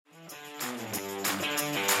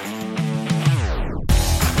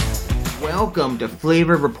Welcome to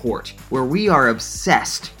Flavor Report, where we are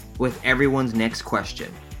obsessed with everyone's next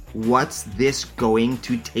question. What's this going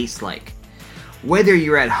to taste like? Whether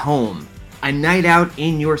you're at home, a night out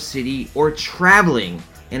in your city, or traveling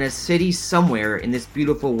in a city somewhere in this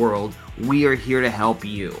beautiful world, we are here to help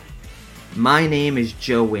you. My name is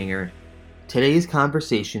Joe Winger. Today's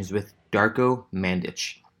conversation is with Darko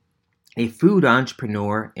Mandich, a food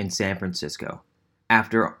entrepreneur in San Francisco.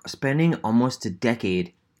 After spending almost a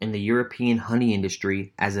decade in the European honey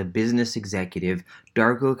industry as a business executive,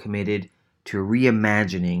 Darko committed to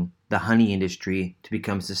reimagining the honey industry to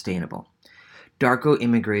become sustainable. Darko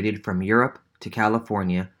immigrated from Europe to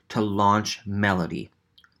California to launch Melody,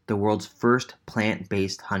 the world's first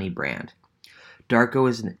plant-based honey brand. Darko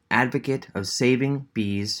is an advocate of saving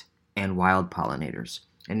bees and wild pollinators.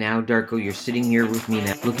 And now, Darko, you're sitting here with me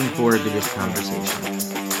now, looking forward to this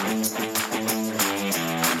conversation.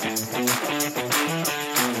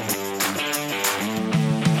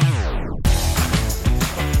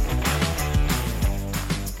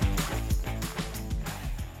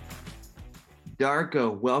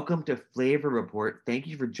 Darko, welcome to Flavor Report. Thank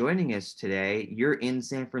you for joining us today. You're in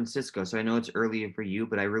San Francisco, so I know it's earlier for you,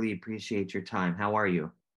 but I really appreciate your time. How are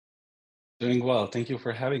you? Doing well. Thank you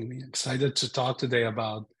for having me. Excited to talk today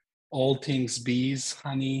about all things bees,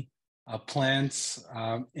 honey, plants,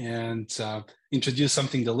 and introduce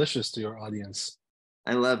something delicious to your audience.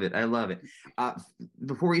 I love it. I love it.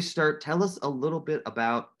 Before we start, tell us a little bit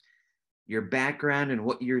about your background and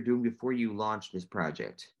what you're doing before you launch this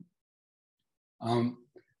project.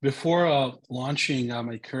 Before launching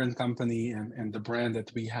my current company and the brand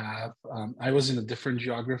that we have, I was in a different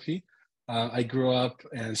geography. I grew up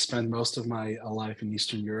and spent most of my life in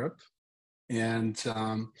Eastern Europe. And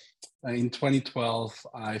in 2012,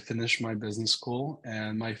 I finished my business school.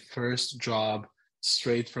 And my first job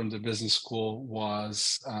straight from the business school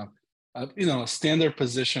was, a standard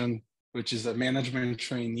position, which is a management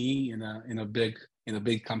trainee in a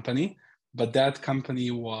big company. But that company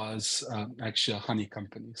was actually a honey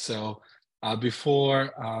company. So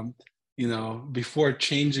before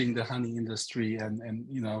changing the honey industry and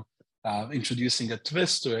introducing a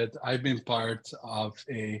twist to it, I've been part of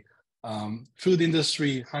a food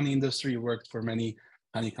industry, honey industry, worked for many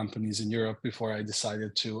honey companies in Europe before I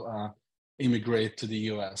decided to immigrate to the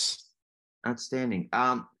US. Outstanding.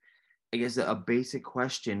 I guess a basic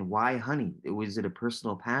question, why honey? Was it a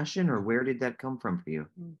personal passion or where did that come from for you?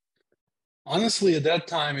 Honestly, at that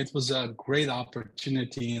time, it was a great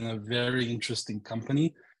opportunity in a very interesting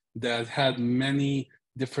company that had many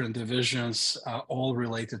different divisions, all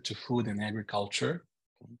related to food and agriculture.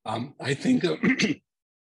 I think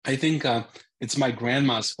it's my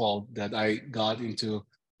grandma's fault that I got into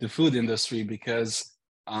the food industry because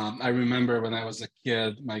I remember when I was a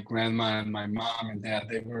kid, my grandma and my mom and dad,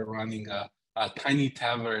 they were running a tiny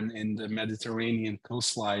tavern in the Mediterranean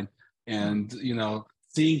coastline, and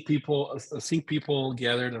seeing people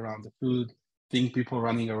gathered around the food, seeing people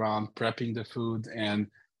running around prepping the food, and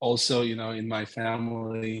also in my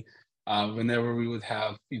family, whenever we would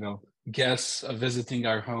have guests visiting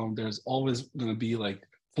our home, there's always going to be like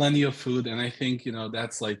plenty of food, and I think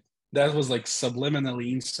that was like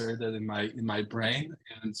subliminally inserted in my brain,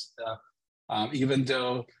 and even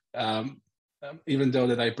though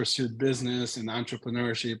that I pursued business and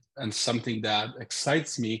entrepreneurship and something that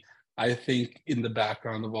excites me, I think in the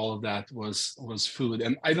background of all of that was food,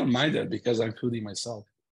 and I don't mind that because I'm foodie myself.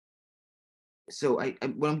 So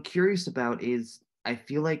what I'm curious about is I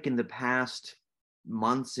feel like in the past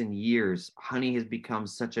months and years, honey has become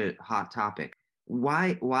such a hot topic.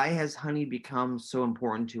 Why has honey become so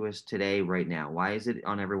important to us today, right now? Why is it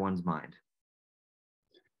on everyone's mind?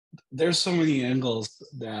 There's so many angles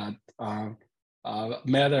that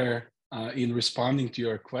matter in responding to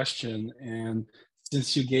your question, and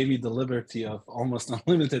since you gave me the liberty of almost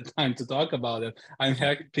unlimited time to talk about it, I'm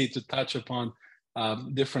happy to touch upon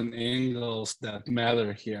different angles that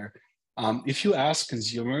matter here. If you ask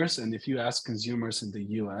consumers, and if you ask consumers in the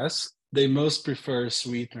US, they most prefer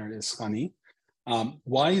sweetener is honey.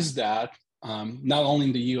 Why is that? Not only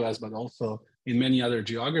in the US, but also in many other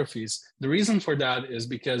geographies. The reason for that is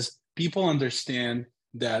because people understand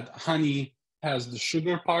that honey has the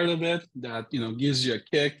sugar part of it that gives you a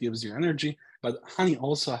kick, gives you energy, but honey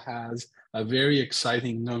also has a very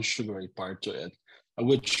exciting non-sugary part to it,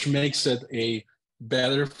 which makes it a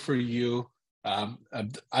better for you.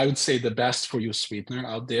 I would say the best for you sweetener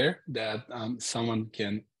out there that someone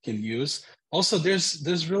can use. Also,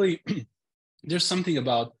 there's really there's something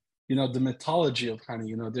about the mythology of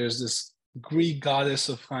honey. There's this Greek goddess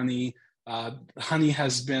of honey. Honey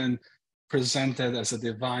has been presented as a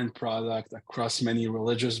divine product across many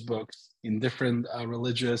religious books in different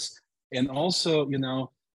religious, and also,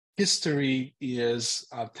 history is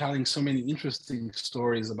telling so many interesting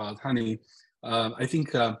stories about honey. I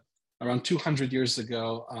think around 200 years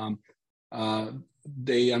ago,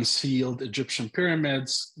 they unsealed Egyptian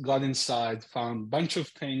pyramids, got inside, found a bunch of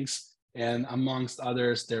things, and amongst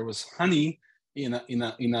others, there was honey in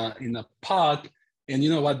a pot. And you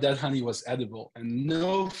know what? That honey was edible, and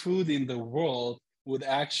no food in the world would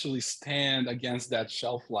actually stand against that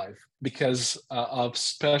shelf life because of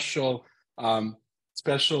special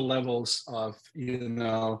levels of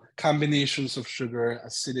combinations of sugar,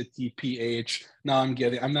 acidity, pH. Now I'm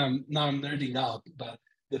nerding out, but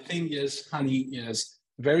the thing is, honey is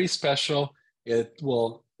very special. It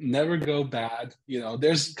will never go bad.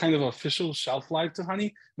 There's kind of official shelf life to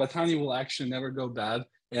honey, but honey will actually never go bad.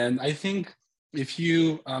 And I think if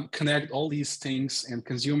you connect all these things, and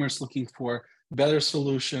consumers looking for better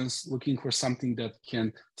solutions, looking for something that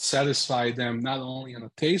can satisfy them, not only on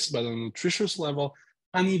a taste, but on a nutritious level,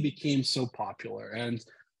 honey became so popular. And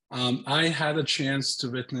I had a chance to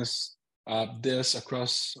witness this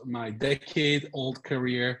across my decade-old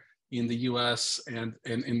career in the US and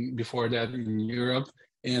before that in Europe.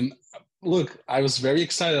 And look, I was very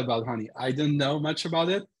excited about honey. I didn't know much about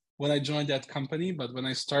it when I joined that company, but when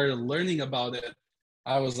I started learning about it,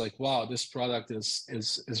 I was like, wow, this product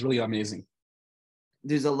is really amazing.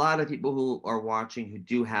 There's a lot of people who are watching who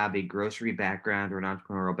do have a grocery background or an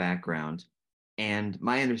entrepreneurial background. And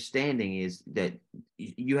my understanding is that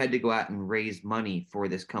you had to go out and raise money for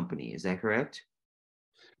this company. Is that correct?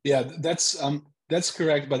 Yeah, that's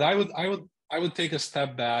correct. But I would take a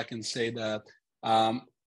step back and say that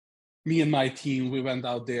me and my team, we went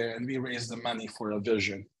out there and we raised the money for a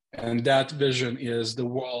vision. And that vision is the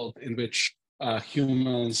world in which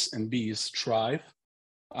humans and bees thrive.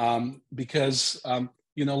 Because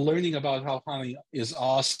learning about how honey is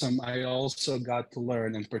awesome, I also got to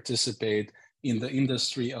learn and participate in the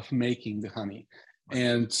industry of making the honey.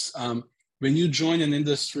 And when you join an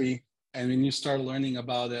industry and when you start learning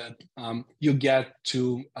about it, you get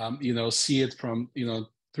to see it from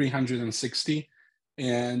 360.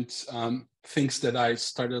 And things that I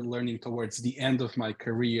started learning towards the end of my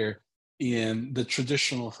career in the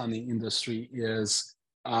traditional honey industry is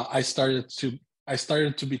I started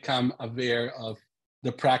to become aware of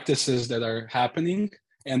the practices that are happening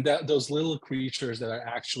and that those little creatures that are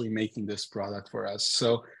actually making this product for us.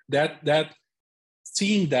 So that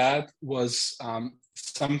seeing that was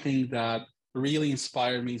something that really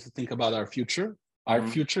inspired me to think about our future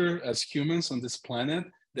as humans on this planet.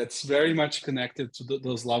 That's very much connected to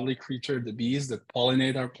those lovely creatures, the bees that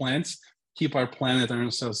pollinate our plants, keep our planet and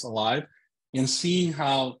ourselves alive, and seeing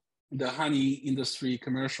how the honey industry,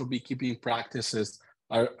 commercial beekeeping practices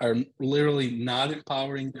are literally not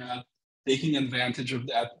empowering that, taking advantage of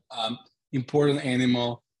that important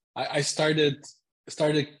animal. I started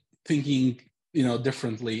thinking,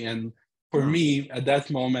 differently. And for me, at that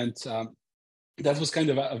moment, that was kind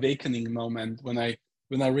of an awakening moment when I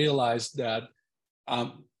realized that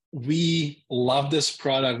we love this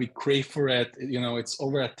product, we crave for it. It's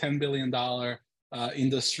over a $10 billion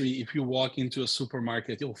industry. If you walk into a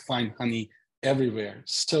supermarket, you'll find honey everywhere.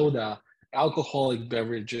 Soda, alcoholic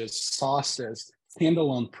beverages, sauces,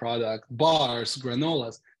 standalone product, bars,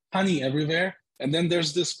 granolas, honey everywhere. And then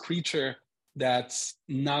there's this creature that's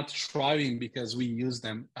not thriving because we use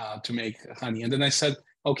them to make honey. And then I said,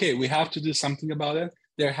 okay, we have to do something about it.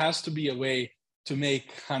 There has to be a way to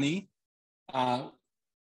make honey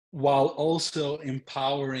while also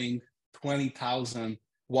empowering 20,000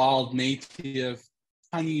 wild native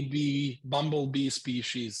honeybee, bumblebee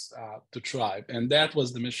species to thrive. And that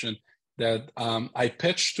was the mission that I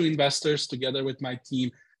pitched to investors together with my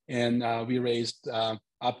team. And we raised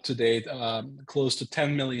up to date close to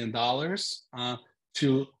 $10 million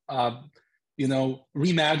to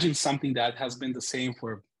reimagine something that has been the same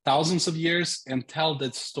for thousands of years and tell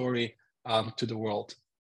that story to the world.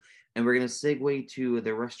 And we're going to segue to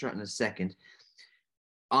the restaurant in a second.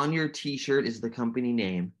 On your t-shirt is the company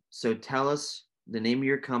name. So tell us the name of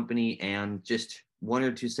your company and just one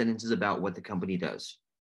or two sentences about what the company does.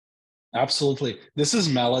 Absolutely. This is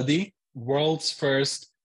Melody, world's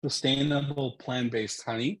first sustainable plant-based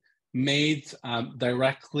honey made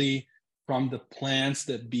directly from the plants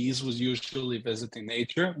that bees would usually visit in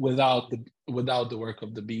nature without the work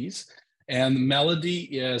of the bees. And Melody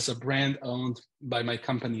is a brand owned by my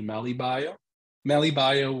company, MeliBio.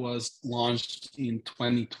 MeliBio was launched in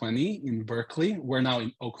 2020 in Berkeley. We're now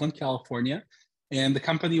in Oakland, California. And the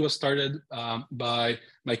company was started by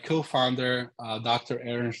my co-founder, Dr.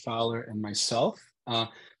 Aaron Fowler, and myself.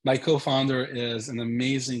 My co-founder is an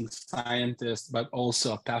amazing scientist, but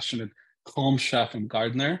also a passionate home chef and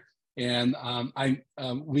gardener. And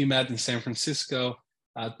we met in San Francisco,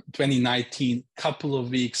 2019, couple of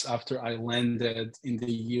weeks after I landed in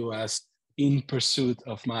the US in pursuit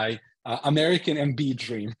of my American MB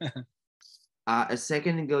dream. A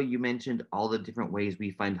second ago, you mentioned all the different ways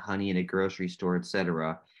we find honey in a grocery store,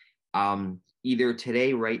 etc. Either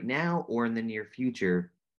today, right now, or in the near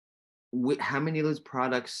future. How many of those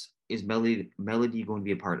products is Melody going to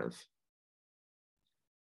be a part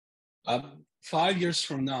of? 5 years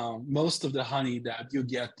from now, most of the honey that you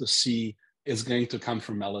get to see is going to come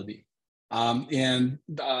from Melody. And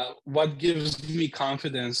what gives me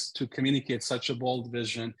confidence to communicate such a bold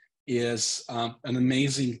vision is an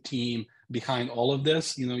amazing team behind all of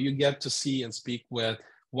this. You know, you get to see and speak with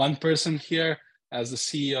one person here as the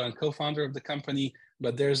CEO and co-founder of the company,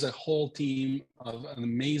 but there's a whole team of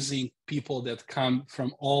amazing people that come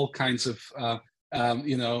from all kinds of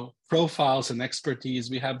profiles and expertise.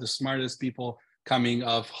 We have the smartest people coming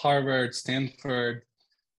of Harvard, Stanford,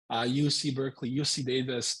 UC Berkeley, UC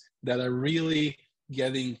Davis, that are really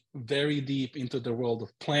getting very deep into the world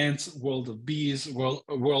of plants, world of bees, world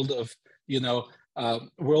of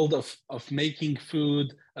making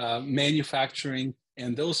food, manufacturing,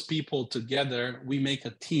 and those people together, we make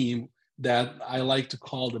a team that I like to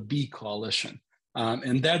call the Bee Coalition.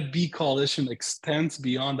 And that Bee Coalition extends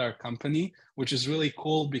beyond our company, which is really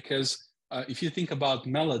cool because if you think about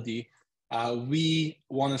Melody, we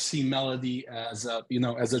want to see Melody as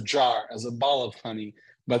a jar, as a ball of honey.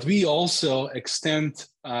 But we also extend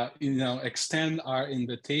our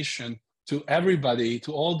invitation to everybody,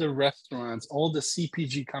 to all the restaurants, all the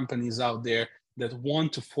CPG companies out there that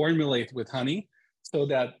want to formulate with honey, so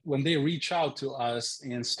that when they reach out to us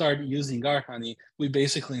and start using our honey, we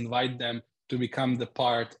basically invite them to become the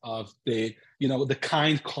part of the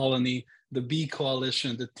kind colony, the Bee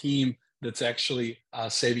Coalition, the team that's actually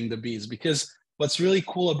saving the bees. Because what's really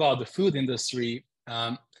cool about the food industry,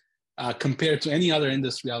 compared to any other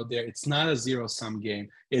industry out there, it's not a zero-sum game.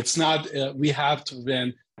 It's not we have to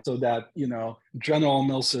win so that General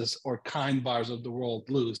Mills or Kind bars of the world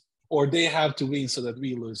lose, or they have to win so that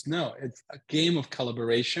we lose. No, it's a game of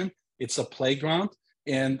collaboration. It's a playground,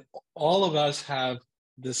 and all of us have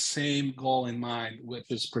the same goal in mind, which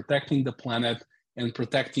is protecting the planet and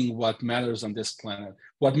protecting what matters on this planet.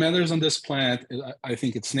 What matters on this planet, I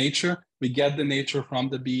think it's nature. We get the nature from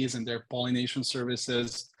the bees and their pollination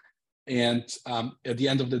services. And at the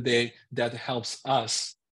end of the day, that helps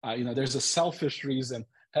us. There's a selfish reason,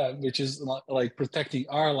 which is like protecting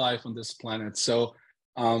our life on this planet. So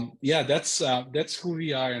that's who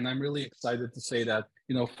we are. And I'm really excited to say that,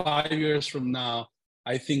 5 years from now,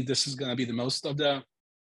 I think this is going to be the most of the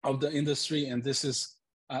industry. And this is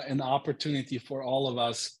an opportunity for all of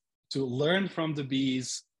us to learn from the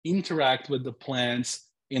bees, interact with the plants,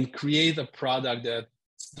 and create a product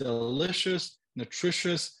that's delicious,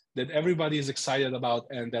 nutritious, that everybody is excited about,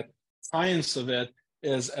 and that science of it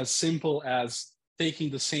is as simple as taking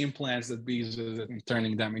the same plants that bees visit and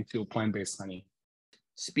turning them into plant-based honey.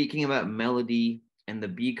 Speaking about Melody and the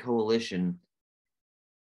Bee Coalition,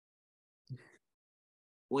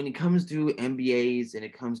 when it comes to MBAs and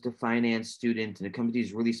it comes to finance students and it comes to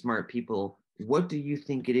these really smart people, what do you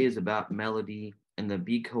think it is about Melody and the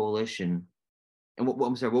Bee Coalition? And what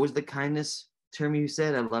was the kindness term you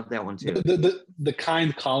said? I love that one too. The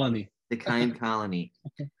kind colony. The kind colony.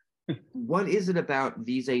 What is it about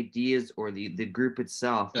these ideas or the group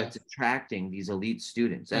itself that's attracting these elite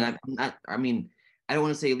students? And I don't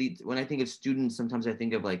want to say elite. When I think of students, sometimes I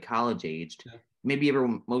think of like college aged. Yeah. Maybe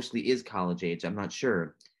everyone mostly is college age. I'm not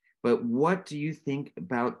sure. But what do you think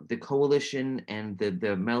about the coalition and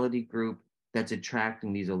the Melody group that's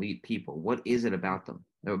attracting these elite people? What is it about them,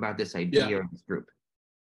 about this idea of this group?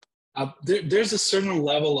 There's a certain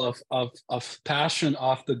level of passion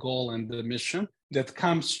of the goal and the mission that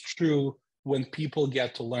comes through when people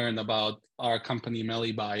get to learn about our company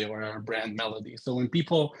MeliBio or our brand Melody. So when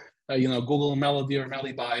people Google Melody or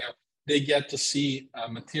MeliBio, they get to see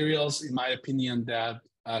materials, in my opinion, that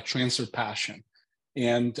transfer passion.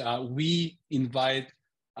 And we invite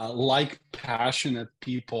like passionate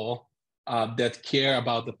people that care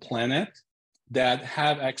about the planet, that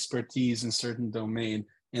have expertise in certain domain,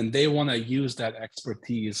 and they want to use that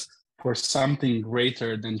expertise for something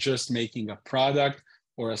greater than just making a product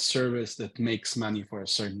or a service that makes money for a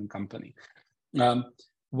certain company.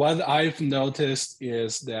 What I've noticed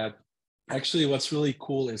is that actually what's really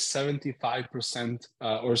cool is 75%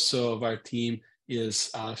 or so of our team is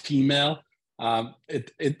female.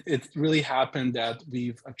 It really happened that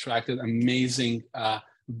we've attracted amazing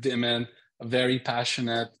women very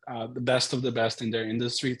passionate, the best of the best in their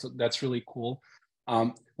industry. So that's really cool.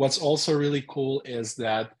 What's also really cool is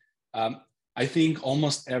that I think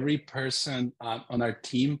almost every person on our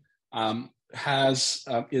team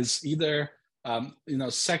is either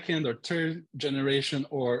second or third generation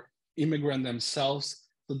or immigrant themselves.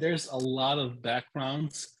 So there's a lot of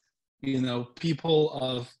backgrounds.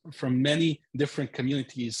 People from many different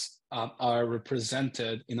communities are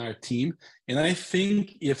represented in our team. And I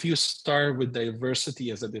think if you start with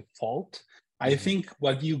diversity as a default, I think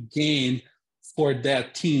what you gain for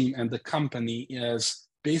that team and the company is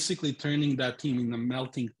basically turning that team in a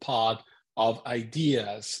melting pot of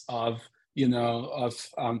ideas, of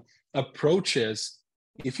approaches.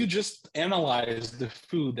 If you just analyze the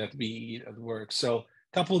food that we eat at work. So a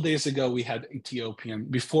couple of days ago, we had Ethiopian.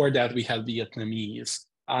 Before that, we had Vietnamese.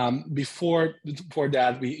 Before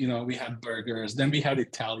that, we had burgers. Then we had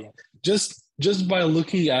Italian. Just by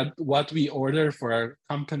looking at what we order for our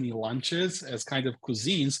company lunches as kind of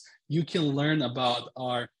cuisines, you can learn about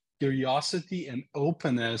our curiosity and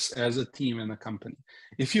openness as a team and a company.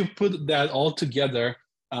 If you put that all together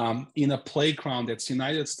in a playground that's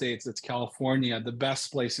United States, that's California, the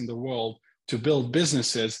best place in the world to build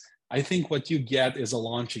businesses, I think what you get is a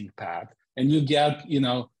launching pad. And you get,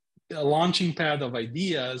 a launching pad of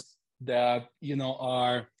ideas that,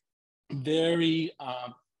 are very,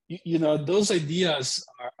 those ideas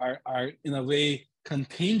are in a way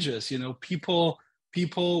contagious.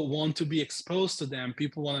 People want to be exposed to them.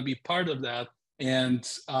 People want to be part of that. And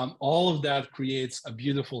all of that creates a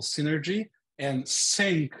beautiful synergy and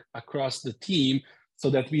sync across the team so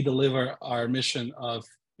that we deliver our mission of,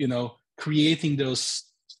 creating those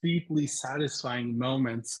sweetly satisfying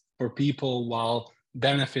moments for people while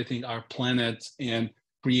benefiting our planet and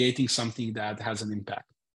creating something that has an impact.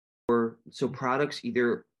 So products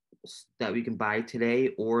either that we can buy today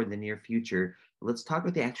or in the near future. Let's talk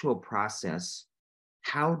about the actual process.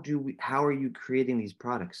 How are you creating these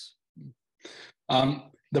products?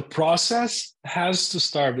 The process has to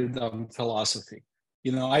start with philosophy.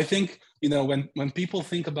 I think, when people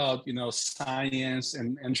think about, science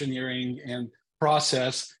and engineering and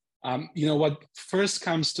process, what first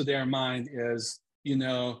comes to their mind is,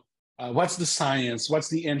 what's the science? What's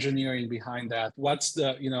the engineering behind that? What's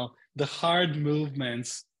the hard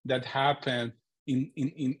movements that happen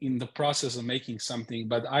in the process of making something?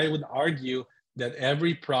 But I would argue that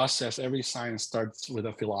every process, every science starts with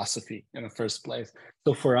a philosophy in the first place.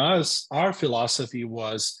 So for us, our philosophy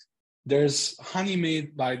was there's honey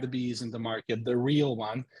made by the bees in the market, the real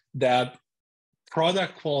one, that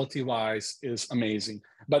product quality wise is amazing,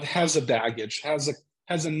 but has a baggage, has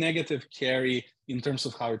a negative carry in terms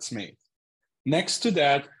of how it's made. Next to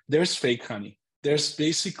that, there's fake honey. There's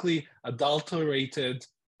basically adulterated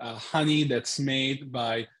honey that's made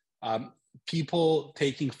by people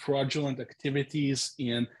taking fraudulent activities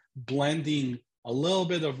in blending a little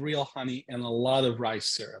bit of real honey and a lot of rice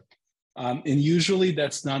syrup. And usually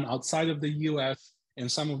that's done outside of the US,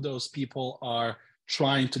 and some of those people are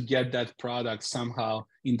trying to get that product somehow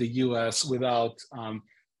in the US without,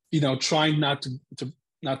 trying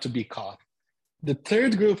not to be caught. The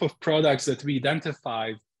third group of products that we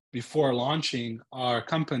identified before launching our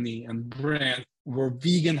company and brand were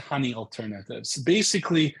vegan honey alternatives.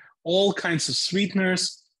 Basically, all kinds of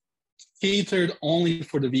sweeteners catered only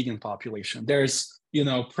for the vegan population. There's,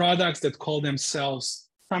 products that call themselves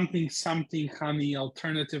something honey,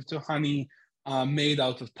 alternative to honey, made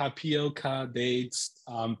out of tapioca, dates,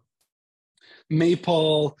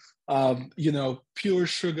 maple, pure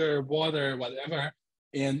sugar, water, whatever.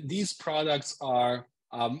 And these products are,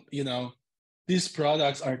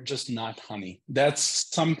 just not honey. That's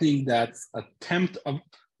something that's attempt of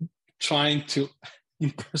trying to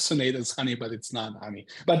impersonate as honey, but it's not honey.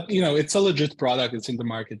 But, it's a legit product. It's in the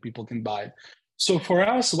market. People can buy it. So for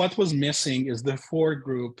us, what was missing is the fourth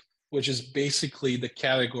group, which is basically the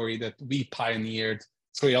category that we pioneered,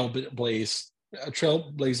 trailblazing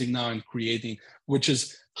now and creating, which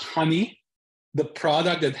is honey, the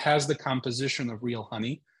product that has the composition of real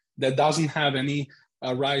honey, that doesn't have any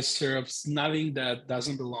rice syrups, nothing that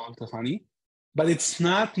doesn't belong to honey, but it's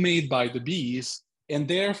not made by the bees, and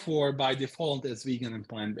therefore by default it's vegan and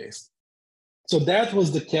plant-based. So that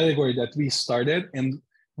was the category that we started, and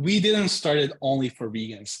we didn't start it only for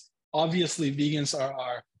vegans. Obviously, vegans are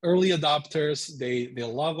our early adopters. They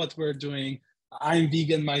love what we're doing. I'm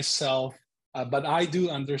vegan myself, but I do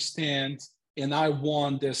understand, and I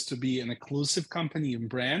want this to be an inclusive company and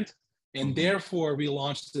brand. And therefore, we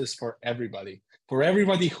launched this for everybody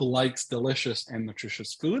who likes delicious and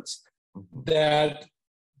nutritious foods that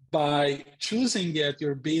by choosing it,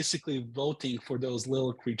 you're basically voting for those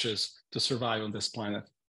little creatures to survive on this planet.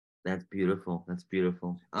 That's beautiful. That's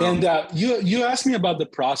beautiful. And you asked me about the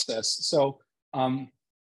process. So,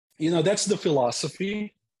 that's the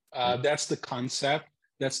philosophy, that's the concept,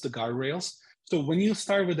 that's the guardrails. So when you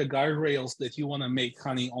start with the guardrails that you want to make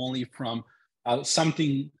honey only from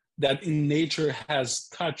something that in nature has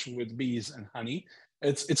touch with bees and honey,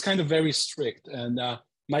 it's kind of very strict. And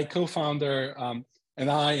my co-founder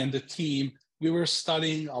and I and the team, we were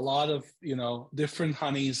studying a lot of different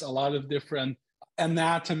honeys, a lot of different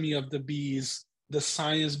anatomy of the bees, the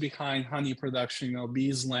science behind honey production.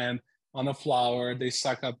 Bees land on a flower, they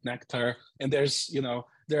suck up nectar, and there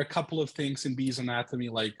are a couple of things in bees anatomy,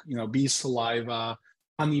 like bee saliva,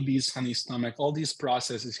 honeybees, honey stomach, all these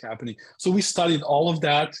processes happening. So we studied all of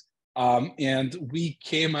that, and we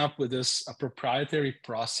came up with this proprietary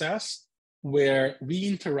process where we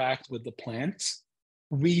interact with the plants.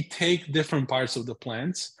 We take different parts of the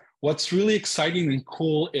plants. What's really exciting and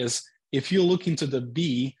cool is if you look into the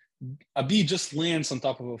bee, a bee just lands on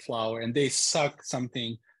top of a flower and they suck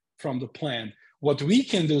something from the plant. What we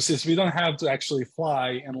can do, since we don't have to actually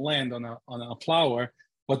fly and land on a flower,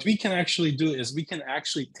 what we can actually do is we can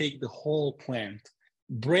actually take the whole plant,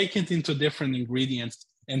 break it into different ingredients,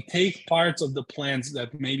 and take parts of the plants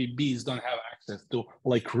that maybe bees don't have access to,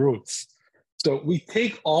 like roots. So we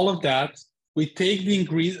take all of that, we take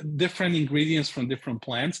the different ingredients from different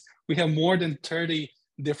plants. We have more than 30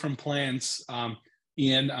 different plants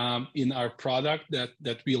in our product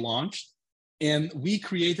that we launched. And we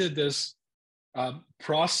created this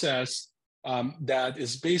process that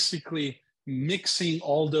is basically mixing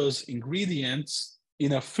all those ingredients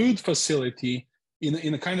in a food facility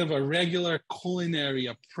in a kind of a regular culinary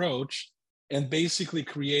approach, and basically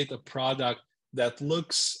create a product that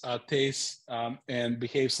looks, tastes, and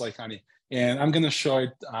behaves like honey. And I'm going to show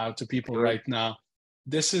it to people right now.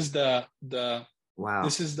 This is the wow.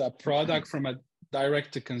 This is the product from a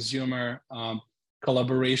direct-to-consumer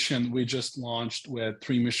collaboration we just launched with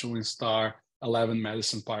 3 Michelin star 11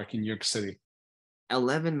 Madison Park in New York City.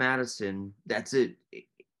 11 Madison, that's a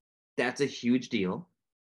huge deal.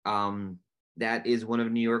 That is one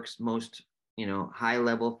of New York's most,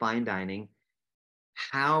 high-level fine dining.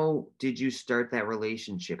 How did you start that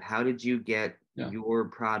relationship? How did you get your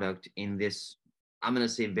product in this, I'm going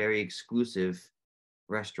to say, very exclusive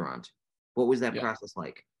restaurant? What was that process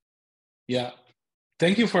like? Yeah.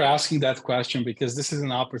 Thank you for asking that question, because this is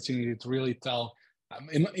an opportunity to really tell,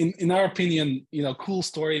 in our opinion, cool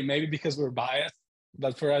story. Maybe because we're biased,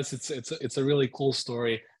 but for us, it's a really cool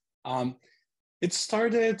story. It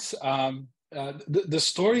started. The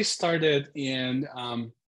story started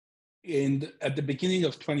at the beginning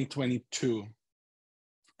of 2022.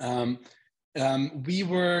 We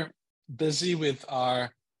were busy with our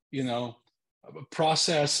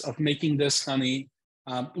process of making this honey.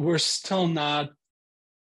 We're still not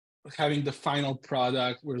having the final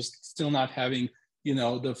product. We're still not having,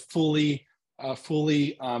 the fully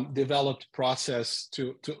developed process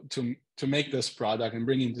to make this product and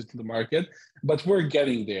bringing it to the market. But we're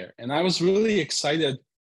getting there. And I was really excited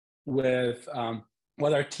with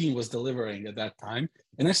what our team was delivering at that time.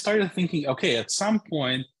 And I started thinking, okay, at some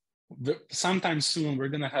point, sometime soon, we're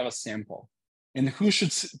going to have a sample. And who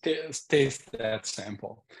should taste that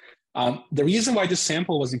sample? The reason why this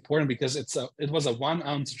sample was important, because it was a 1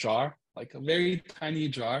 ounce jar, like a very tiny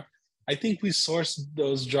jar. I think we sourced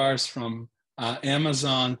those jars from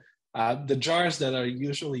Amazon. The jars that are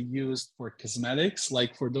usually used for cosmetics,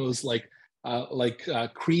 like for those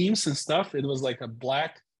creams and stuff, it was like a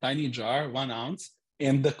black tiny jar, 1 ounce.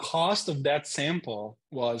 And the cost of that sample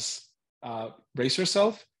was, brace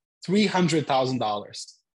yourself,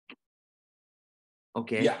 $300,000.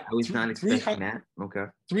 Okay. Yeah, I was not expecting that. Okay.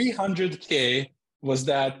 $300K was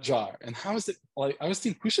that jar. And how is it? Like, I was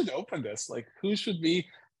thinking, who should open this? Like, who should be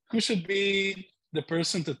the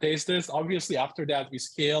person to taste this? Obviously, after that, we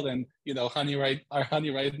scaled, and our honey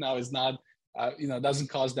right now is not, doesn't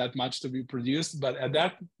cost that much to be produced. But at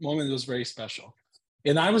that moment, it was very special.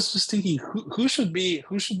 And I was just thinking, who should be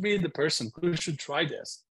the person who should try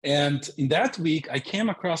this? And in that week, I came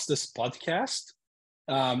across this podcast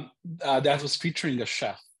that was featuring a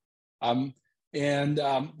chef.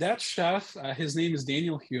 That chef, his name is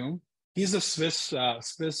Daniel Hume. He's a Swiss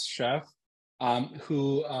chef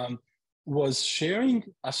who was sharing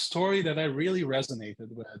a story that I really resonated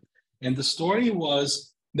with. And the story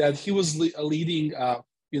was that he was leading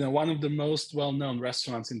one of the most well-known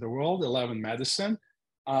restaurants in the world, 11 Madison,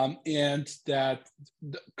 and that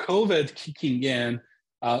COVID kicking in,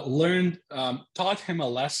 taught him a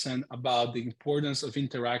lesson about the importance of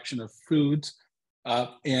interaction of food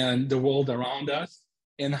and the world around us,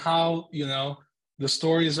 and how, the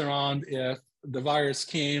stories around if the virus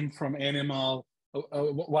came from animal,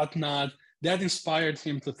 whatnot, that inspired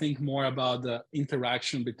him to think more about the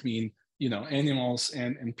interaction between, animals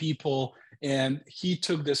and people. And he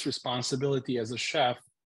took this responsibility as a chef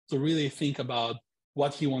to really think about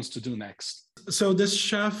what he wants to do next. So this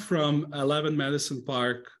chef from 11 Madison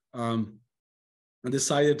Park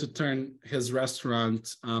decided to turn his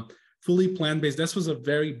restaurant fully plant-based. This was a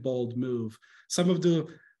very bold move. Some of the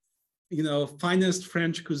finest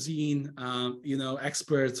French cuisine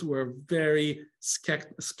experts were very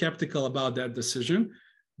skeptical about that decision.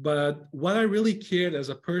 But what I really cared as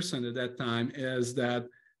a person at that time is that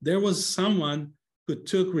there was someone who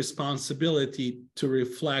took responsibility to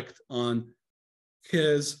reflect on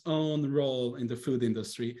his own role in the food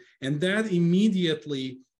industry. And that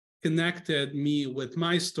immediately connected me with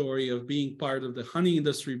my story of being part of the honey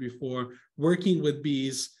industry before, working with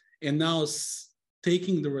bees, and now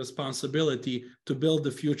taking the responsibility to build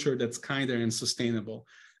the future that's kinder and sustainable.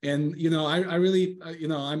 And I really,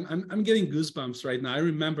 I'm getting goosebumps right now. I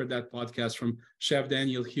remember that podcast from Chef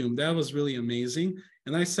Daniel Hume. That was really amazing.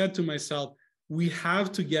 And I said to myself, we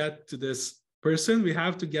have to get to this person. We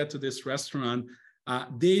have to get to this restaurant.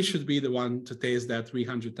 They should be the one to taste that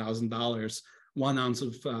 $300,000, 1 ounce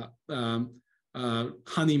of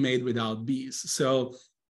honey made without bees. So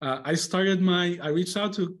I reached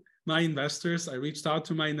out to my investors, I reached out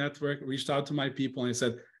to my network, reached out to my people, and I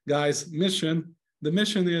said, guys, the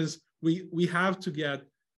mission is we have to get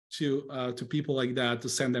to people like that to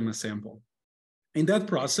send them a sample. In that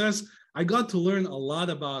process, I got to learn a lot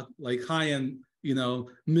about like high-end,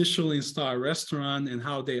 Michelin star restaurant and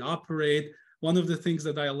how they operate. One of the things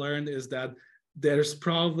that I learned is that there's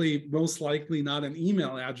probably most likely not an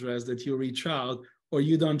email address that you reach out, or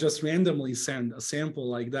you don't just randomly send a sample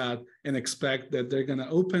like that and expect that they're going to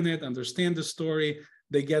open it, understand the story.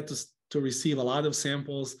 They get to receive a lot of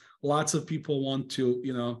samples. Lots of people want to,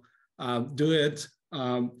 do it.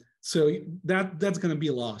 So that's going to be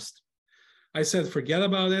lost. I said, forget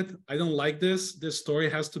about it. I don't like this. This story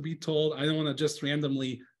has to be told. I don't want to just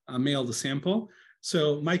randomly mail the sample.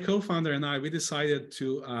 So my co-founder and I, we decided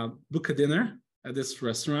to book a dinner at this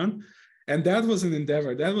restaurant. And that was an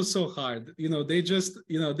endeavor. That was so hard. They just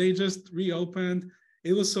reopened.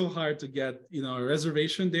 It was so hard to get, a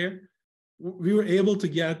reservation there. We were able to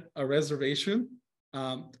get a reservation,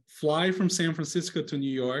 fly from San Francisco to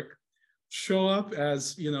New York, show up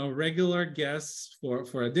as, regular guests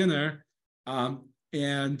for a dinner.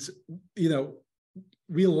 And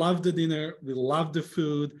we loved the dinner. We loved the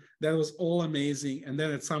food. That was all amazing. And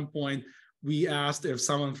then at some point, we asked if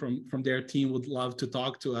someone from their team would love to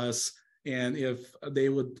talk to us and if they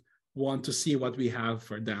would want to see what we have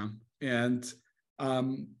for them. And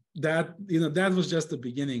that was just the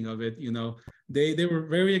beginning of it. They were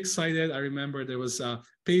very excited. I remember there was a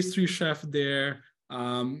pastry chef there.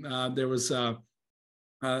 There was a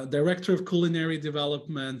director of culinary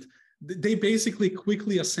development. They basically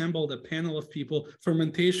quickly assembled a panel of people,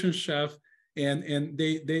 fermentation chef, and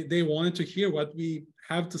they wanted to hear what we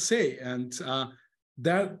have to say. And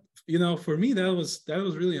that, for me, that was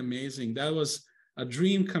really amazing. That was a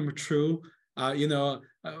dream come true.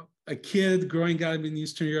 A kid growing up in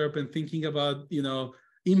Eastern Europe and thinking about,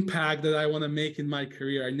 impact that I want to make in my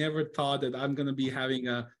career. I never thought that I'm going to be having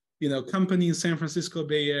a, company in San Francisco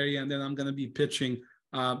Bay Area, and then I'm going to be pitching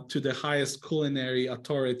to the highest culinary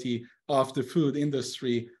authority of the food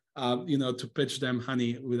industry, to pitch them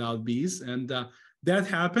honey without bees. And that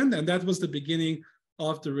happened. And that was the beginning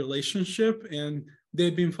of the relationship. And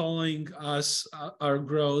they've been following us, our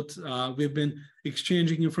growth. We've been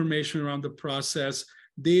exchanging information around the process.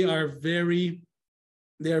 They are very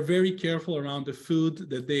careful around the food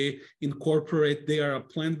that they incorporate. They are a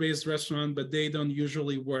plant-based restaurant, but they don't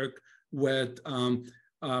usually work with kind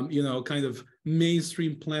of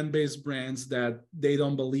mainstream plant-based brands that they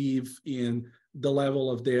don't believe in the level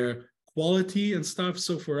of their quality and stuff.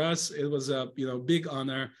 So for us, it was a big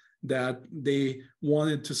honor that they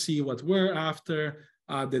wanted to see what we're after,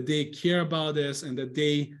 that they care about this, and that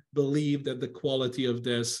they believe that the quality of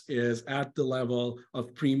this is at the level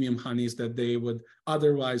of premium honeys that they would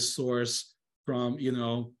otherwise source from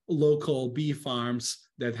local bee farms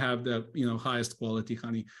that have the highest quality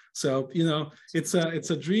honey. So it's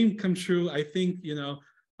a dream come true. I think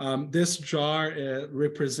this jar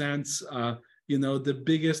represents the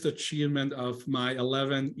biggest achievement of my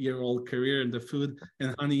 11-year-old career in the food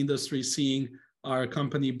and honey industry. Seeing our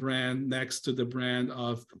company brand next to the brand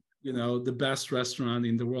of the best restaurant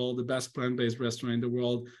in the world, the best plant-based restaurant in the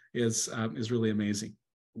world is really amazing.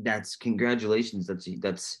 Congratulations.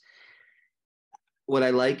 what I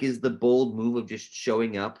like is the bold move of just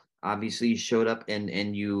showing up. Obviously, you showed up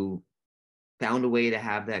and you found a way to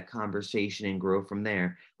have that conversation and grow from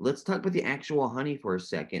there. Let's talk about the actual honey for a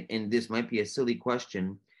second. And this might be a silly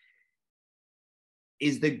question.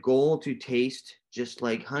 Is the goal to taste just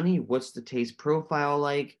like honey? What's the taste profile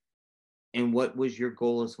like? And what was your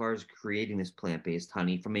goal as far as creating this plant-based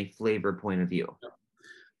honey from a flavor point of view?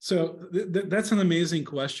 So that's an amazing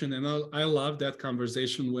question, and I love that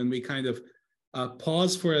conversation when we kind of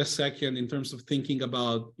pause for a second in terms of thinking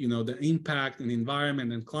about the impact and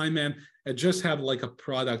environment and climate, and just have like a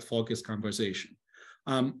product-focused conversation.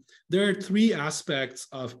 There are three aspects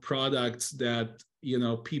of products that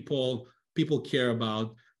people care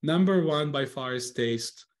about. Number one by far is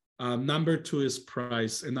taste. Number two is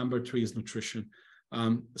price, and number three is nutrition.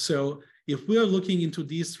 So if we are looking into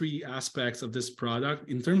these three aspects of this product,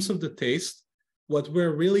 in terms of the taste, what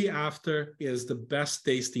we're really after is the best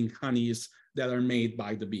tasting honeys that are made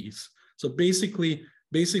by the bees. So basically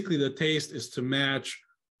the taste is to match,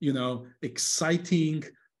 exciting,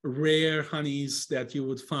 rare honeys that you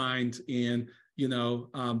would find in,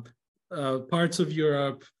 parts of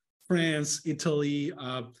Europe, France, Italy,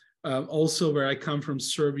 also where I come from,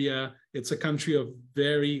 Serbia. It's a country of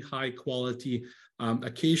very high quality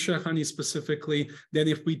acacia honey specifically. Then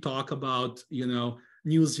if we talk about,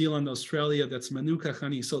 New Zealand, Australia, that's Manuka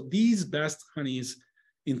honey. So these best honeys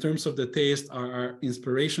in terms of the taste are our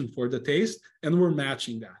inspiration for the taste, and we're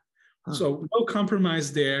matching that. So no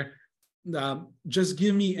compromise there. Just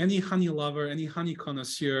give me any honey lover, any honey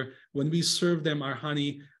connoisseur. When we serve them our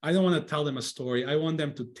honey, I don't want to tell them a story. I want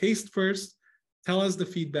them to taste first, tell us the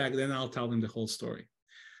feedback, then I'll tell them the whole story.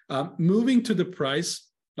 Moving to the price,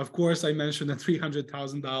 of course, I mentioned a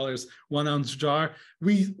 $300,000 1-ounce jar.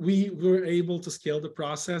 We were able to scale the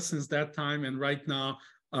process since that time, and right now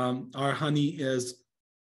our honey is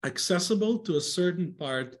accessible to a certain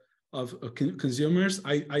part of consumers.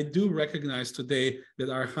 I do recognize today that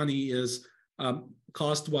our honey is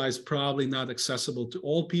cost-wise probably not accessible to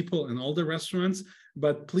all people and all the restaurants,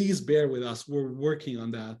 but please bear with us. We're working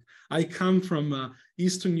on that. I come from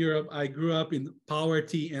Eastern Europe. I grew up in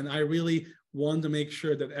poverty, and I really want to make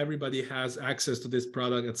sure that everybody has access to this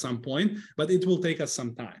product at some point, but it will take us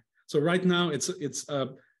some time. So right now it's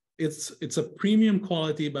a premium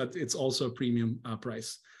quality, but it's also a premium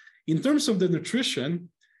price. In terms of the nutrition,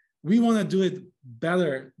 we want to do it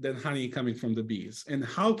better than honey coming from the bees. And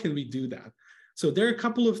how can we do that? So there are a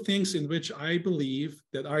couple of things in which I believe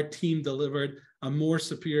that our team delivered a more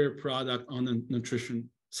superior product on the nutrition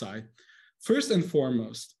side. First and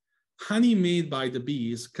foremost, honey made by the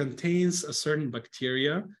bees contains a certain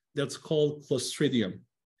bacteria that's called Clostridium.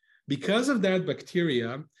 Because of that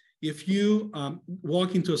bacteria, if you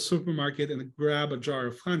walk into a supermarket and grab a jar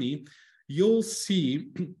of honey, you'll see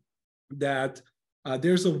that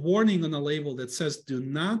there's a warning on the label that says do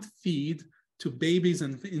not feed to babies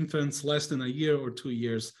and infants less than a year or 2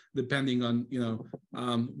 years, depending on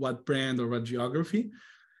what brand or what geography,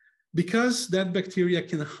 because that bacteria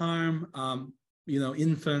can harm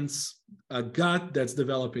infants' gut that's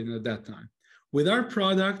developing at that time. With our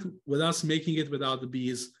product, with us making it without the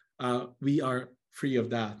bees, we are free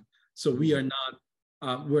of that. So we're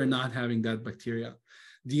not having that bacteria.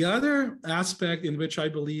 The other aspect in which I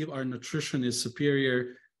believe our nutrition is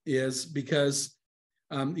superior is because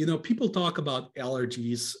people talk about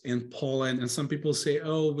allergies and pollen, and some people say,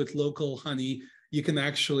 oh, with local honey, you can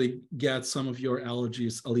actually get some of your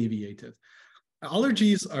allergies alleviated.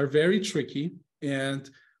 Allergies are very tricky. And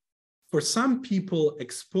for some people,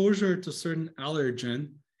 exposure to certain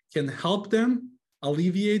allergen can help them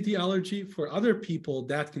alleviate the allergy. For other people,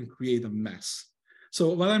 that can create a mess. So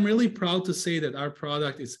what I'm really proud to say that our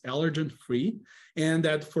product is allergen-free, and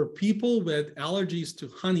that for people with allergies to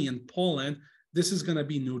honey and pollen, this is going to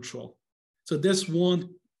be neutral. So this won't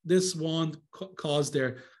cause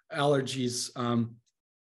their allergies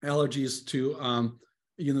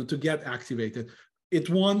to get activated. It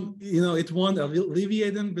won't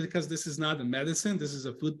alleviate them because this is not a medicine. This is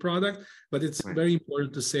a food product, but it's very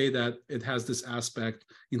important to say that it has this aspect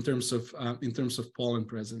in terms of pollen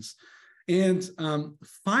presence. And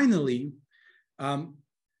finally,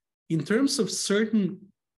 in terms of certain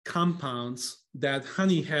compounds that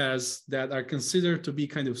honey has that are considered to be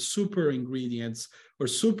kind of super ingredients or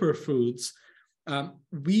superfoods,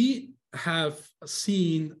 we have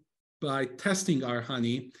seen by testing our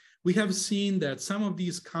honey, we have seen that some of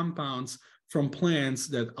these compounds from plants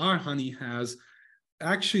that our honey has,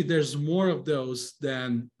 actually there's more of those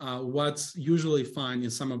than what's usually found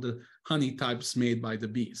in some of the honey types made by the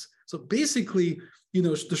bees. So basically,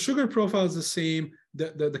 the sugar profile is the same,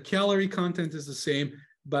 the calorie content is the same.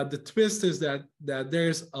 but the twist is that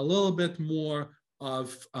there's a little bit more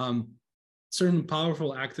of certain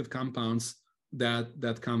powerful active compounds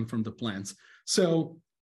that come from the plants. So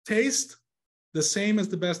taste the same as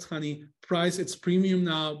the best honey. Price, it's premium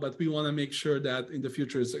now, but we want to make sure that in the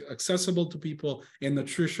future it's accessible to people, and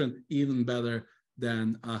nutrition even better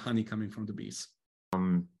than honey coming from the bees.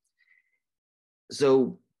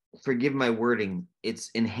 So forgive my wording. It's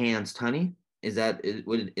enhanced honey. Is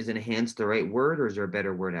enhanced the right word, or is there a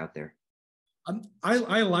better word out there?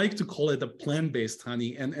 I like to call it a plant-based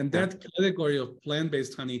honey, and that category of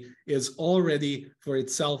plant-based honey is already for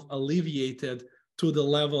itself alleviated to the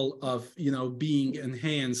level of being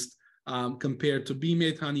enhanced compared to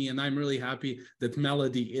bee-made honey. And I'm really happy that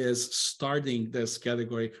Melody is starting this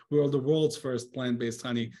category. We're the world's first plant-based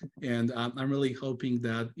honey, and I'm really hoping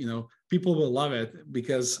that people will love it,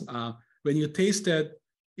 because when you taste it,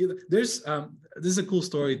 there's this is a cool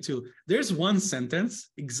story too. There's one sentence,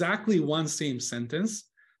 exactly one same sentence,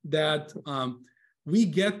 that we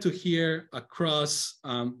get to hear across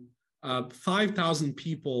 5,000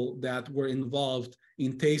 people that were involved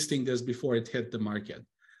in tasting this before it hit the market.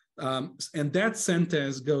 And that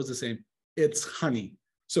sentence goes the same: it's honey.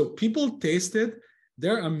 So people taste it,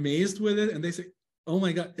 they're amazed with it, and they say, oh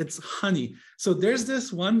my God, it's honey. So there's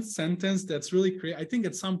this one sentence that's really great. I think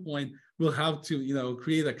at some point we'll have to,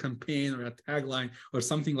 create a campaign or a tagline or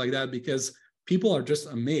something like that, because people are just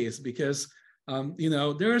amazed. Because,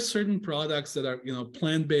 there are certain products that are,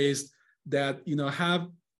 plant-based that, have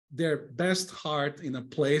their best heart in a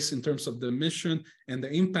place in terms of the mission and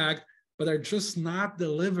the impact, but are just not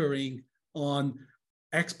delivering on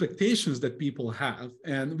expectations that people have.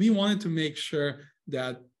 And we wanted to make sure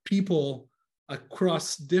that people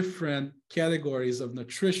across different categories of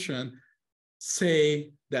nutrition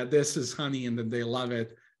say that this is honey and that they love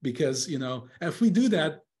it. Because, if we do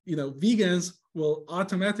that, vegans will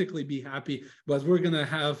automatically be happy, but we're going to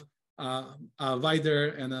have a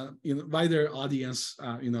wider audience,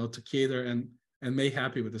 to cater and make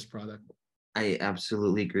happy with this product. I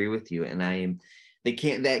absolutely agree with you. And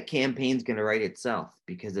that campaign's going to write itself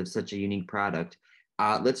because of such a unique product.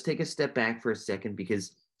 Let's take a step back for a second,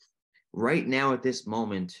 because right now at this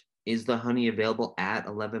moment, is the honey available at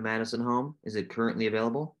 11 Madison Home? Is it currently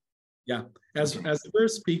available? Yeah. As we're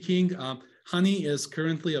speaking, honey is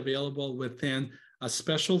currently available within a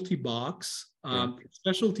specialty box,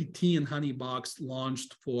 specialty tea and honey box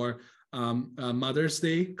launched for Mother's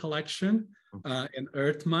Day collection in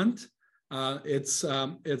Earth Month. It's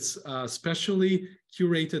a specially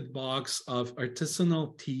curated box of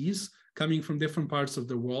artisanal teas coming from different parts of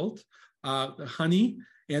the world, honey,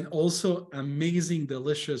 and also amazing,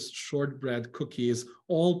 delicious shortbread cookies,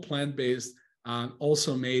 all plant-based,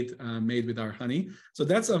 also made with our honey. So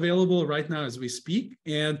that's available right now as we speak.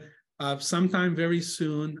 And sometime very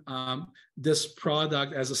soon, this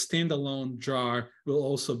product as a standalone jar will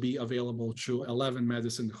also be available through 11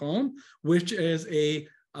 Madison Home, which is a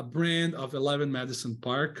brand of 11 Madison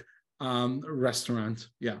Park restaurant.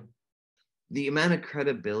 Yeah. The amount of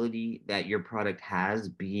credibility that your product has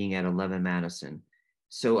being at 11 Madison.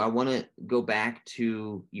 So I want to go back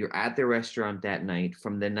to, you're at the restaurant that night.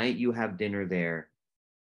 From the night you have dinner there,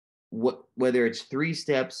 whether it's 3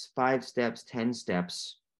 steps, 5 steps, 10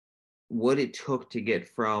 steps, what it took to get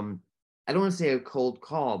from, I don't want to say a cold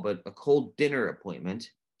call, but a cold dinner appointment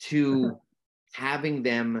to having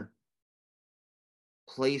them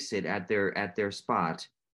place it at their spot.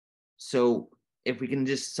 So if we can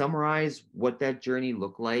just summarize what that journey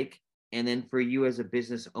looked like, and then for you as a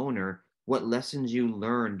business owner, what lessons you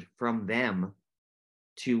learned from them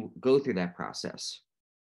to go through that process.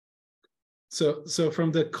 So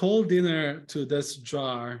from the cold dinner to this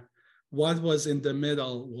jar, what was in the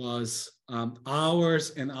middle was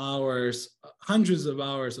hours and hours, hundreds of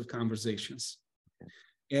hours of conversations.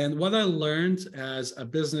 And what I learned as a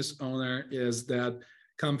business owner is that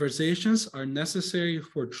conversations are necessary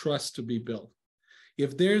for trust to be built.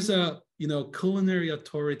 If there's a culinary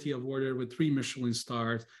authority awarded with 3 Michelin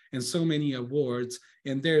stars and so many awards,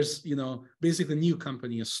 and there's basically a new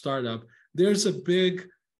company, a startup, there's a big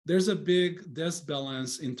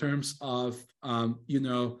disbalance in terms of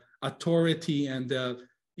authority and the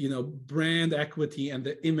brand equity and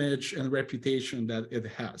the image and reputation that it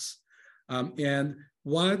has. And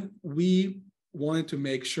what we wanted to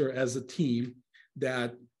make sure as a team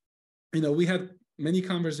that we had many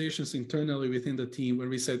conversations internally within the team where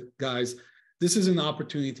we said, guys, this is an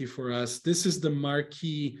opportunity for us. This is the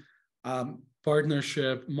marquee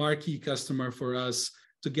partnership, marquee customer for us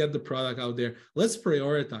to get the product out there. Let's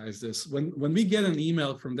prioritize this. When we get an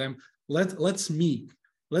email from them, let's meet.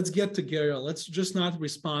 Let's get together. Let's just not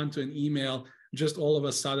respond to an email just all of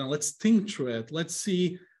a sudden. Let's think through it. Let's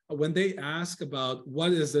see, when they ask about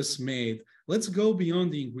what is this made, let's go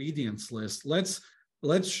beyond the ingredients list. Let's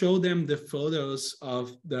show them the photos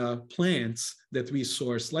of the plants that we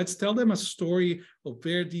source. Let's tell them a story of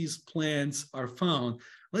where these plants are found.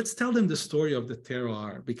 Let's tell them the story of the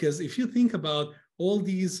terroir, because if you think about all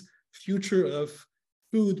these future of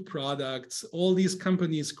food products, all these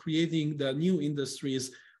companies creating the new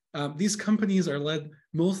industries, these companies are led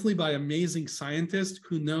mostly by amazing scientists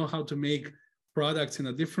who know how to make products in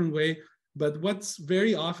a different way. But what's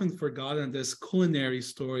very often forgotten, this culinary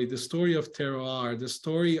story, the story of terroir, the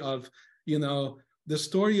story of, the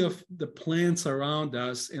story of the plants around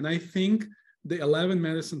us. And I think the 11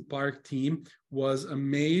 Madison Park team was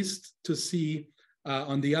amazed to see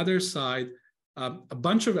on the other side a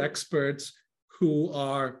bunch of experts who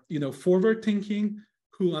are, forward thinking,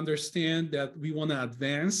 who understand that we want to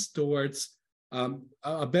advance towards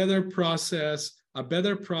a better process, a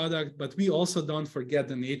better product, but we also don't forget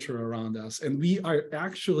the nature around us. And we are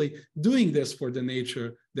actually doing this for the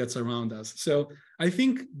nature that's around us. So I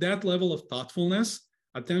think that level of thoughtfulness,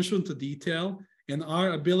 attention to detail, and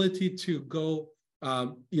our ability to go,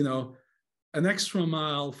 an extra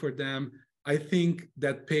mile for them, I think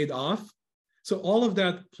that paid off. So all of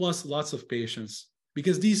that plus lots of patience,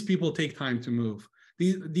 because these people take time to move.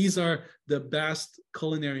 These are the best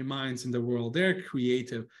culinary minds in the world. They're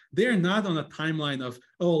creative. They're not on a timeline of,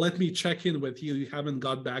 oh, let me check in with you. You haven't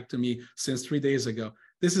got back to me since 3 days ago.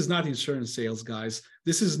 This is not insurance sales, guys.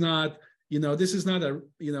 This is not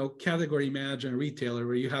a category manager and retailer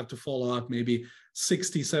where you have to follow up maybe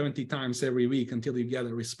 60, 70 times every week until you get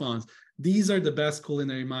a response. These are the best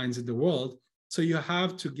culinary minds in the world. So you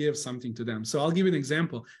have to give something to them. So I'll give you an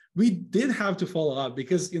example. We did have to follow up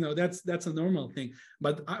because, that's a normal thing.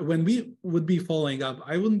 But when we would be following up,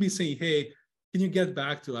 I wouldn't be saying, hey, can you get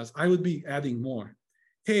back to us? I would be adding more.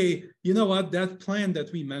 Hey, you know what? That plan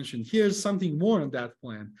that we mentioned, here's something more on that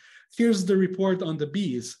plan. Here's the report on the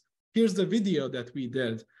bees. Here's the video that we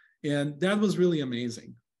did. And that was really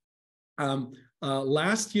amazing.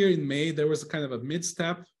 Last year in May, there was a kind of a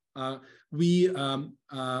mid-step. We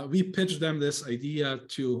pitched them this idea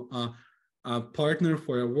to partner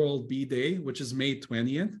for a World Bee Day, which is May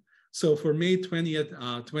 20th. So for May 20th,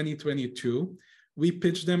 2022, we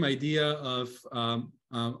pitched them idea of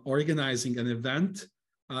organizing an event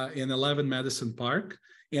in 11 Madison Park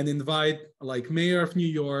and invite like Mayor of New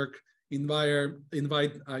York,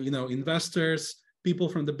 invite investors, people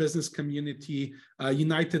from the business community,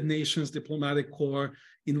 United Nations Diplomatic Corps,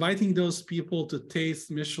 inviting those people to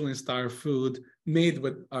taste Michelin star food made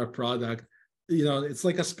with our product. It's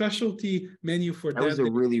like a specialty menu for that. That was a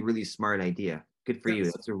really, really smart idea. Good for you.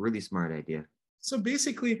 That's a really smart idea. So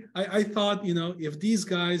basically, I thought, if these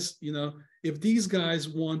guys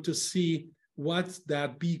want to see what's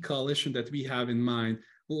that bee coalition that we have in mind,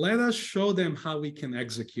 let us show them how we can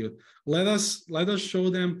execute. Let us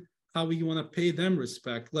show them how we want to pay them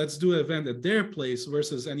respect. Let's do an event at their place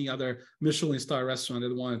versus any other Michelin star restaurant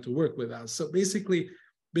that wanted to work with us. So basically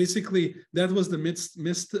that was the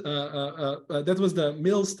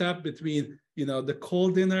middle step between the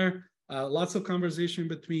cold dinner, lots of conversation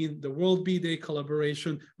between the World Bee Day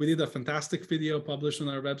collaboration. We did a fantastic video published on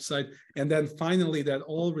our website, and then finally that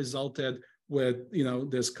all resulted with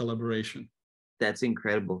this collaboration. That's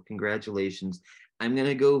incredible. Congratulations. I'm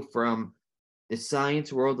gonna go from the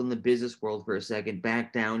science world and the business world for a second,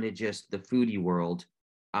 back down to just the foodie world.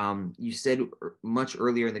 You said much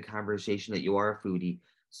earlier in the conversation that you are a foodie.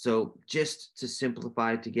 So just to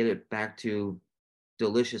simplify, to get it back to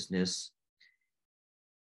deliciousness,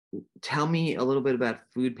 tell me a little bit about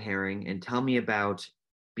food pairing and tell me about,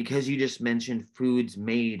 because you just mentioned foods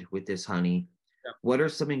made with this honey, what are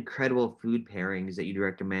some incredible food pairings that you'd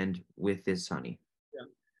recommend with this honey?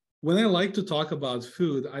 When I like to talk about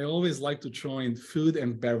food, I always like to join food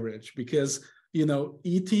and beverage because,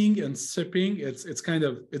 eating and sipping, it's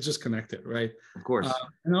just connected, right? Of course.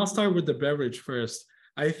 And I'll start with the beverage first.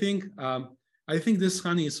 I think this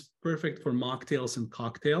honey is perfect for mocktails and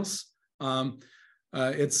cocktails.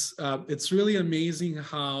 It's really amazing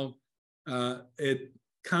how it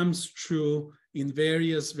comes through in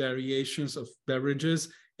various variations of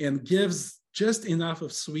beverages and gives just enough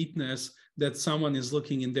of sweetness that someone is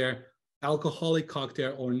looking in their alcoholic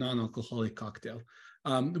cocktail or non-alcoholic cocktail.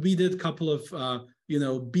 We did a couple of,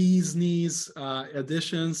 bee's knees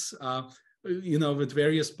additions, with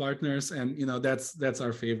various partners, and that's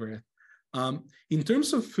our favorite. In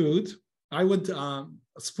terms of food, I would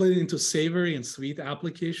split it into savory and sweet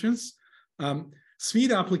applications.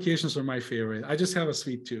 Sweet applications are my favorite. I just have a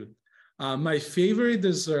sweet tooth. My favorite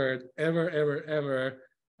dessert ever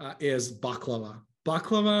is baklava.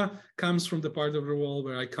 Baklava comes from the part of the world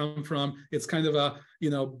where I come from. It's kind of a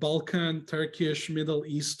Balkan, Turkish, Middle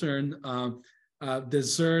Eastern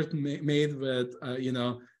dessert made with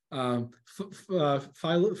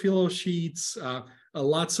phyllo sheets,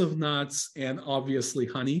 lots of nuts, and obviously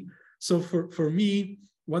honey. So for me,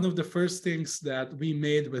 one of the first things that we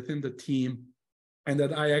made within the team, and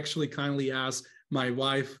that I actually kindly asked my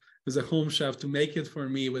wife, who's a home chef, to make it for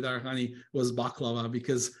me with our honey, was baklava,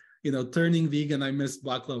 because turning vegan, I missed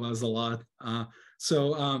baklavas a lot.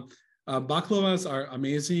 Baklavas are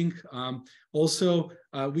amazing. Also,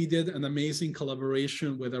 we did an amazing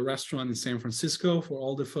collaboration with a restaurant in San Francisco. For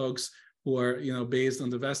all the folks who are based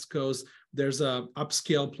on the West Coast, there's a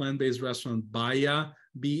upscale plant-based restaurant, Baia,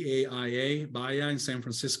 B-A-I-A, Baia in San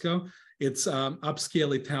Francisco. It's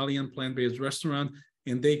upscale Italian plant-based restaurant,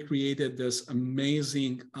 and they created this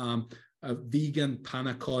amazing vegan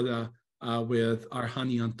panna cotta with our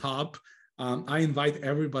honey on top. I invite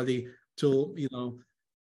everybody to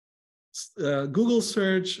Google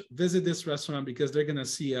search, visit this restaurant, because they're going to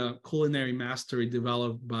see a culinary mastery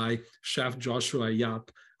developed by Chef Joshua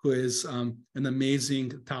Yap, who is an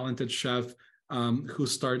amazing, talented chef who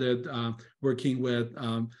started working with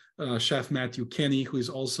Chef Matthew Kenny, who is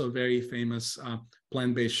also a very famous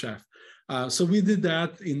plant-based chef. So we did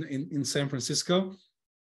that in San Francisco.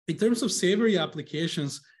 In terms of savory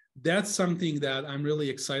applications, that's something that I'm really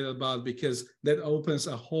excited about, because that opens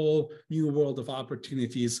a whole new world of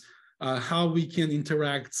opportunities. How we can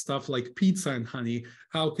interact stuff like pizza and honey.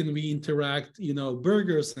 How can we interact,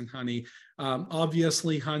 burgers and honey?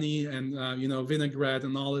 Obviously, honey and vinaigrette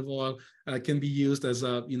and olive oil can be used as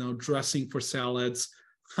a dressing for salads.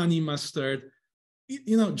 Honey mustard,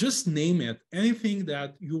 just name it. Anything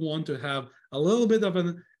that you want to have a little bit of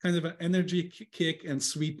a kind of an energy kick and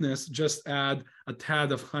sweetness, just add a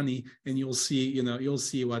tad of honey, and you'll see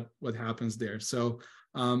what happens there. So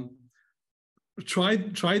try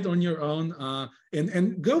it on your own,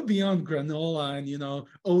 and go beyond granola and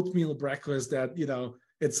oatmeal breakfast. That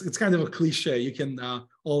it's kind of a cliche. You can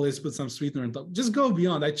always put some sweetener on top. Just go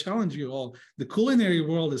beyond. I challenge you all. The culinary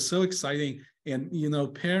world is so exciting, and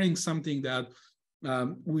pairing something that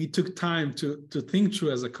we took time to think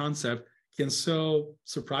through as a concept can so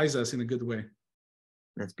surprise us in a good way.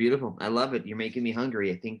 That's beautiful. I love it. You're making me hungry.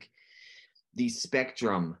 I think the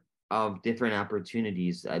spectrum of different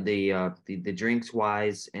opportunities, the drinks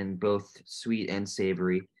wise, and both sweet and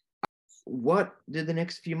savory. What did the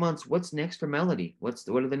next few months? What's next for Melody? What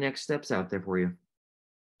are the next steps out there for you?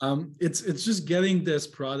 It's just getting this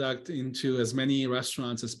product into as many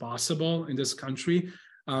restaurants as possible in this country.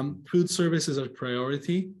 Food service is a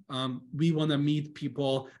priority. We want to meet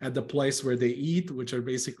people at the place where they eat, which are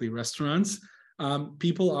basically restaurants.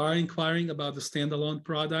 People are inquiring about the standalone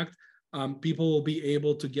product. People will be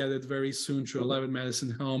able to get it very soon through 11 Madison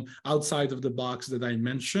Home, outside of the box that I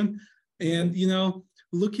mentioned. And,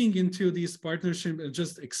 looking into these partnerships and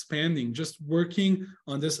just expanding, just working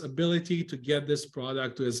on this ability to get this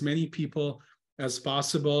product to as many people as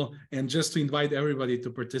possible, and just to invite everybody to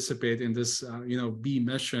participate in this, bee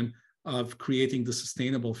mission of creating the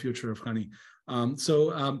sustainable future of honey.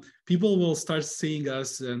 People will start seeing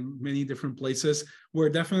us in many different places. We're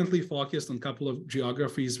definitely focused on a couple of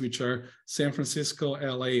geographies, which are San Francisco,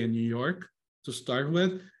 LA, and New York to start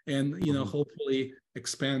with, and hopefully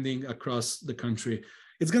expanding across the country.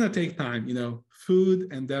 It's going to take time.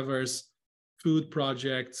 Food endeavors, food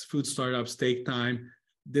projects, food startups take time.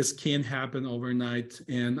 This can't happen overnight,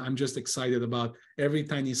 and I'm just excited about every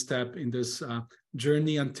tiny step in this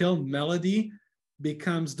journey until Melody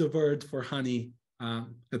becomes the word for honey,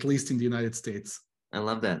 at least in the United States. I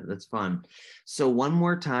love that. That's fun. So one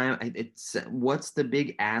more time, what's the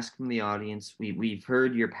big ask from the audience? We've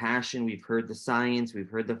heard your passion, we've heard the science,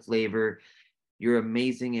 we've heard the flavor. You're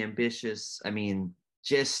amazing, ambitious. I mean,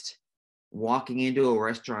 just walking into a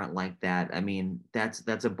restaurant like that, I mean, that's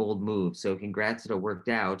a bold move. So congrats that it worked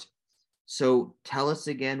out. So tell us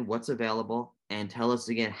again what's available, and tell us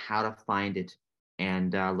again how to find it,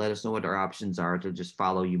 and let us know what our options are to just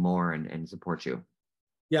follow you more and support you.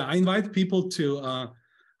 Yeah, I invite people to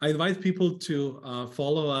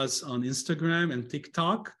follow us on Instagram and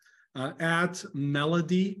TikTok at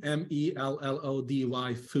Melody,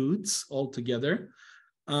 Mellody Foods, all together.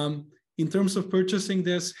 In terms of purchasing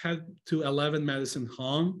this, head to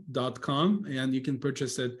 11madisonhome.com, and you can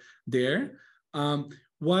purchase it there.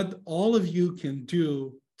 What all of you can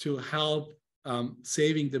do to help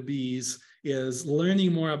saving the bees is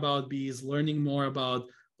learning more about bees, learning more about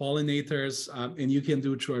pollinators, and you can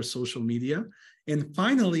do it through our social media. And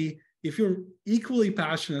finally, if you're equally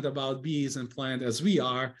passionate about bees and plant as we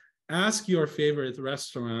are, ask your favorite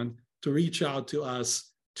restaurant to reach out to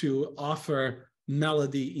us to offer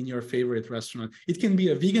melody in your favorite restaurant. It can be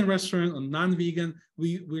a vegan restaurant or non-vegan.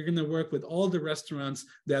 We're going to work with all the restaurants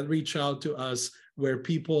that reach out to us where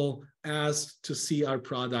people ask to see our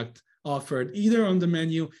product offered either on the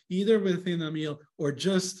menu, either within a meal, or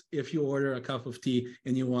just if you order a cup of tea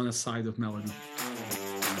and you want a side of melody.